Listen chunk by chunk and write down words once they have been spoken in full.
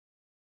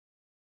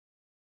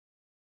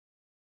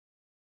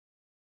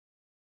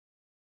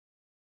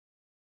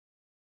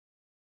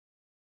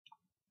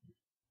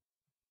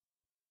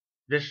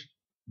This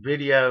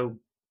video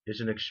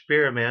is an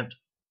experiment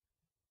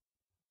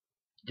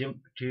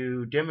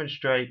to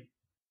demonstrate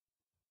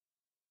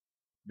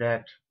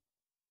that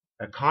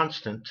a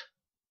constant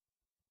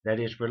that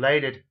is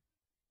related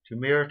to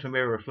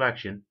mirror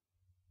reflection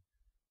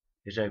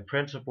is a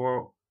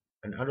principle,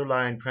 an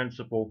underlying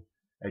principle,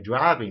 a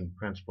driving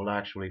principle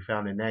actually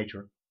found in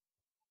nature,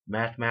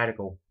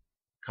 mathematical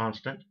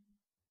constant,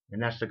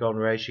 and that's the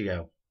golden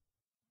ratio.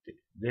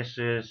 This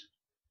is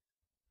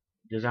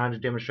designed to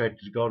demonstrate that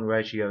the golden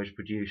ratio is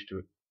produced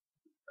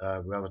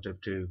relative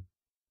to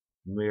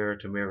mirror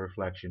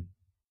reflection.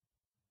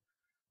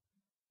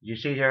 You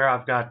see here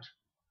I've got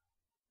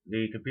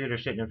the computer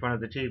sitting in front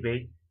of the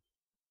TV,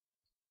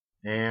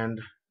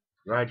 and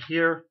right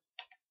here,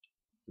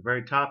 the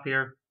very top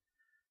here,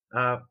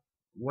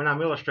 when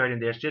I'm illustrating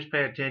this, just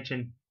pay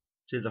attention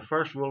to the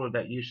first ruler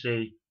that you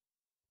see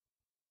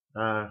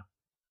to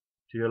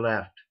your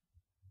left.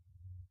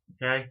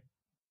 Okay,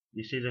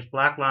 you see this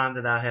black line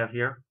that I have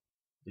here.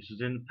 This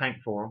is in the paint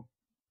form,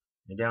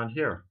 and down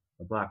here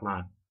a black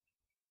line.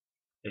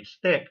 It's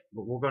thick,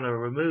 but we're going to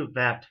remove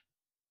that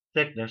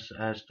thickness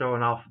as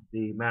throwing off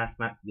the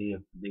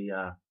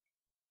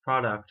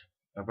product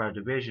of our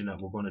division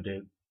that we're going to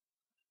do.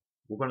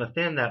 We're going to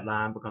thin that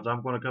line because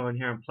I'm going to go in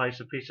here and place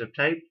a piece of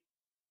tape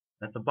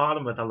at the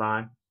bottom of the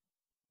line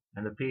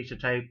and a piece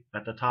of tape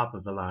at the top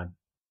of the line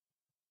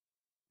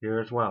here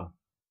as well.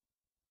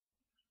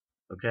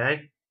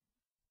 Okay,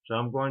 so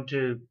I'm going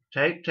to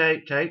tape.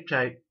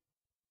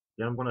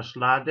 Then I'm going to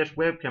slide this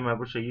webcam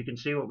over so you can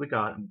see what we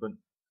got. I'm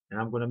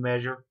going to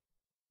measure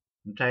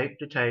from tape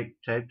to tape.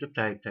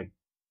 Take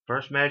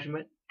first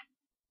measurement,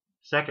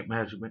 second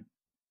measurement,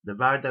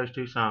 divide those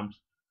two sums,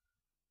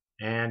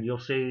 and you'll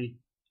see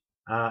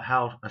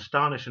how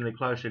astonishingly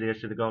close it is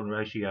to the golden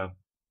ratio.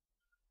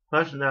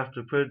 Close enough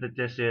to prove that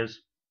this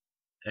is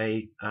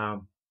a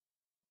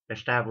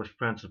established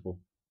principle.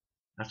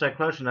 I say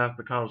close enough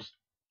because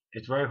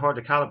it's very hard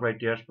to calibrate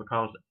this,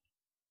 because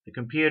the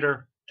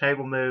computer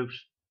table moves,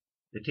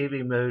 the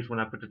TV moves when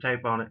I put the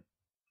tape on it.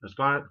 It's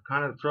going to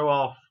kind of throw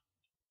off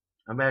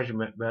a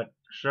measurement, but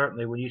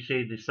certainly when you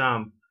see the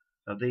sum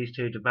of these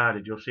two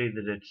divided, you'll see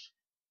that it's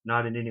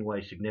not in any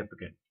way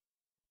significant.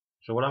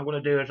 So what I'm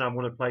going to do is I'm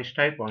going to place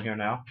tape on here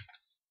now.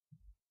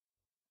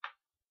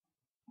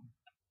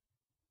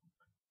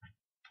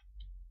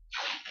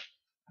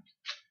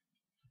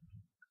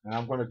 And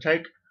I'm going to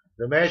take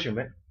the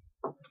measurement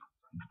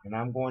and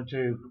I'm going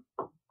to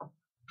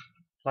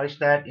place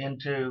that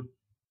into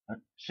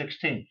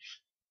 16ths.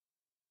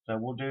 So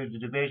we'll do the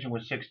division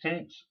with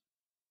 16ths,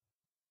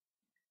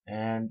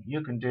 and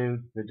you can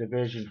do the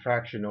division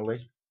fractionally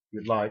if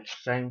you'd like.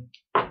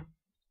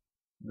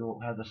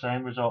 You'll have the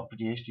same result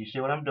produced. You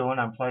see what I'm doing?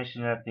 I'm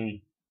placing it at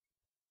the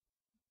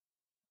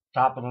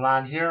top of the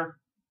line here,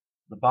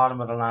 the bottom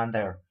of the line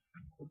there.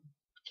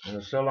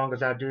 And so long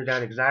as I do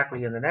that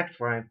exactly in the next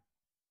frame,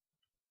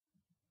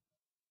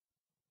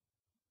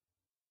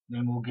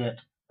 then we'll get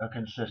a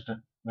consistent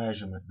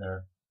measurement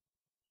there.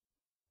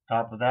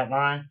 Top of that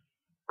line,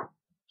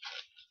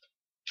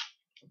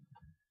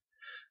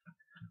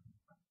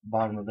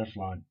 bottom of this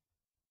line.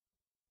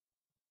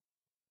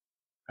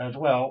 As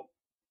well,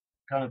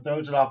 kind of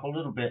throws it off a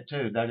little bit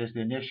too. That is the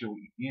initial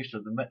use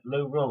of the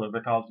Lou ruler,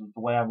 because of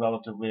the way I'm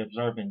relatively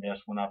observing this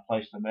when I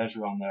place the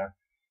measure on there.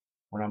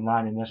 When I'm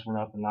lining this one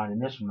up and lining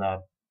this one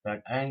up,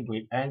 that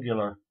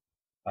angular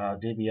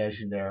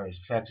deviation there is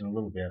affecting a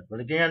little bit.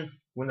 But again,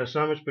 when the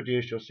sum is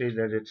produced, you'll see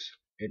that it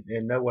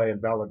in no way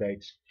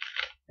invalidates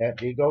that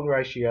the golden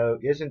ratio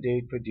is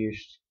indeed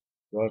produced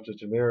relative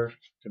to mirror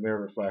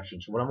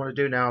reflection. So what I'm going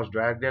to do now is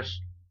drag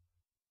this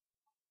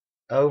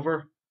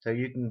over so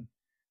you can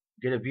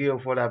get a view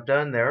of what I've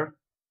done there.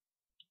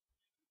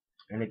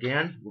 And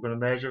again, we're going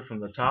to measure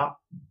from the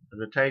top of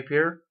the tape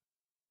here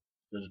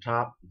to the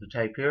top of the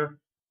tape here,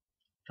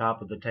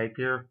 top of the tape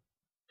here,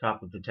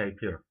 top of the tape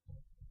here,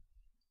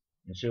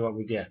 and see what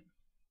we get.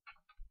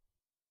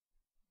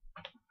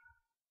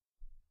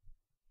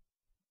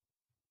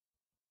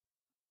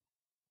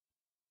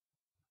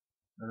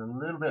 And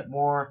a little bit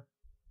more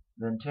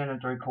than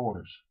 10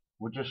 3/4.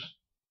 We'll just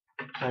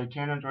say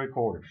 10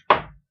 3/4.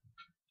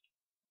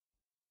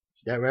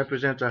 That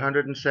represents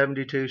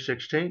 172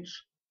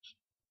 sixteenths.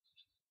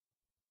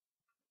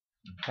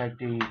 Take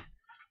the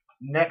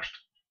next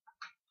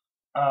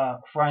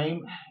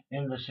frame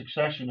in the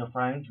succession of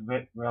frames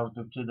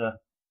relative to the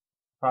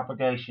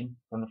propagation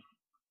from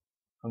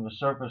the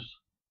surface,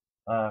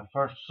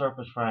 first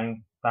surface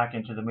frame back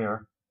into the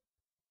mirror.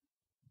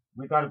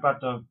 We got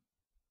about the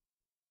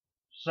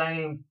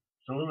same.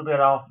 It's a little bit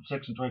off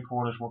 6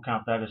 3/4. We'll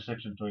count that as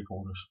 6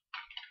 3/4.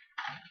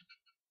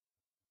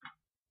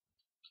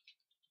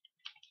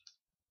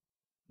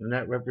 And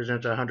that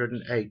represents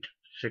 108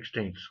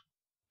 sixteenths.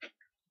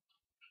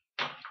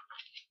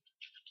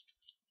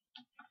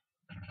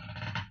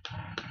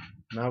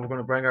 Now we're going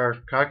to bring our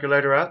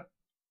calculator up.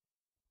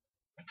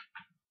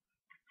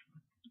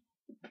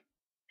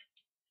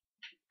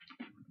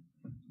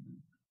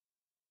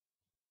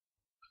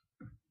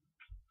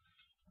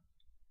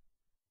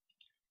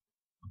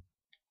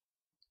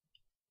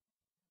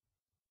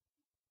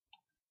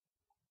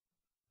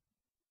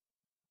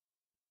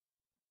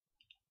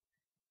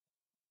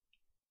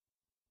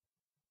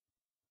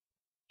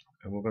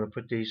 And we're going to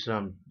put these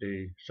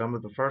the sum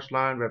of the first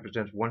line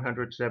represents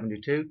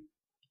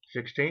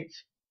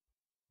 172/16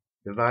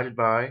 divided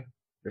by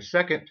the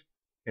second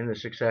in the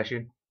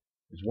succession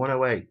is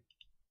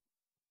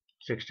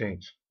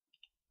 108/16.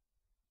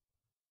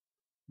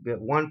 Get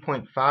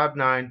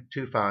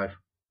 1.5925,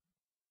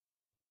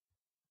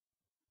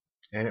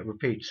 and it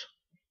repeats.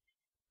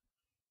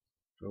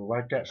 So we'll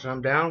write that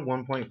sum down,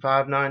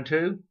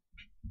 1.592,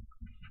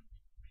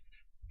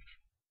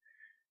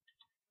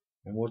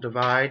 and we'll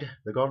divide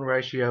the golden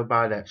ratio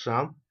by that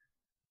sum.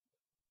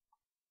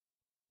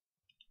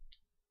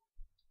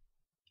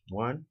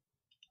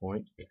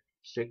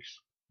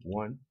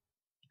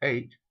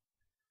 1.618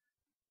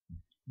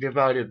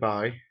 divided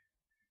by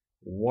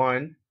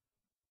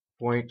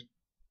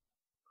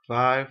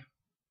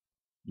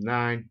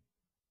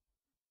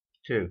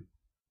 1.592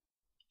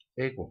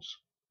 equals,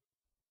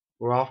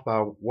 we're off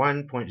by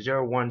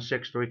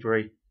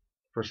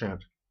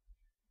 1.01633%.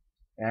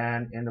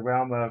 And in the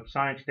realm of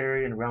science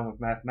theory, in the realm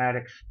of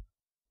mathematics,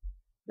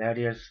 that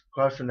is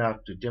close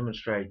enough to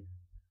demonstrate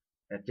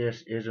that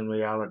this is in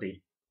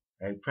reality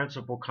a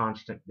principal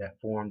constant that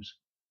forms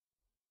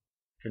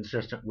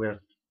consistent with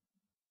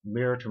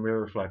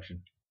mirror-to-mirror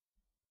reflection.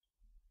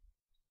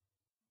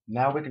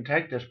 Now we can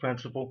take this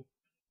principle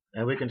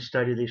and we can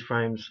study these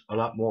frames a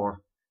lot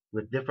more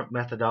with different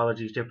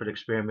methodologies, different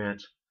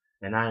experiments,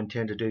 and I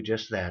intend to do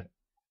just that.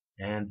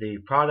 And the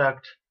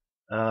product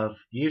of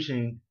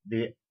using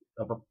this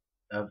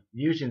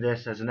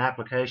as an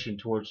application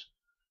towards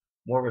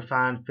more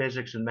refined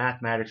physics and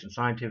mathematics and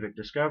scientific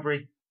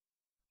discovery,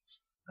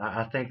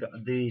 I think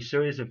the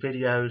series of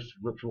videos,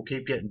 which will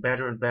keep getting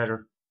better and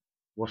better,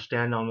 will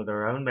stand on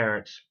their own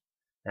merits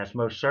as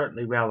most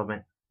certainly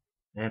relevant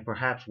and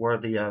perhaps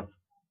worthy of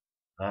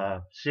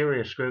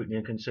serious scrutiny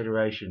and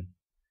consideration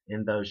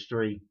in those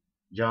three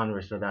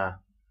genres that I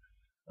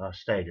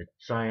stated: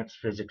 science,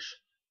 physics,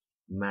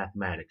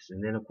 mathematics.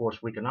 And then of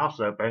course we can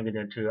also bring it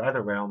into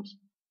other realms,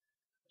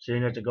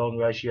 seeing that the golden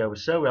ratio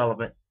is so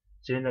relevant,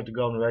 seeing that the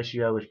golden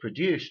ratio is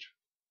produced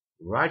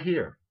right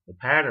here. The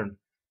pattern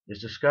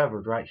is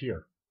discovered right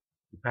here.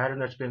 The pattern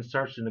that's been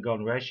searched in the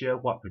golden ratio,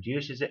 what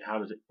produces it, how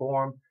does it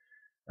form,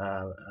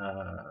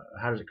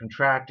 how does it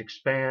contract,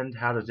 expand,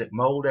 how does it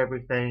mold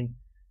everything.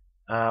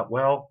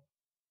 Well,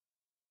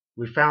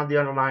 we found the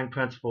underlying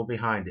principle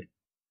behind it,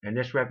 and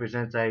this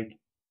represents a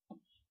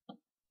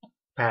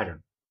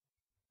pattern.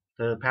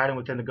 So the pattern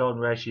within the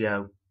golden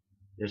ratio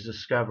is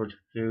discovered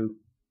through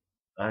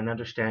an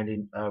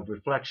understanding of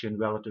reflection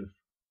relative,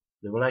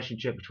 the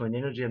relationship between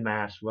energy and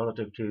mass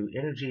relative to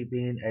energy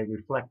being a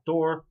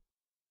reflector.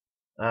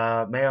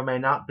 May or may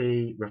not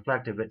be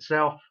reflective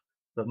itself,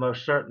 but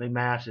most certainly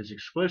mass is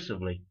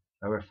exclusively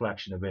a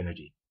reflection of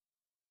energy.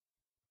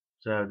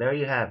 So there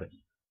you have it.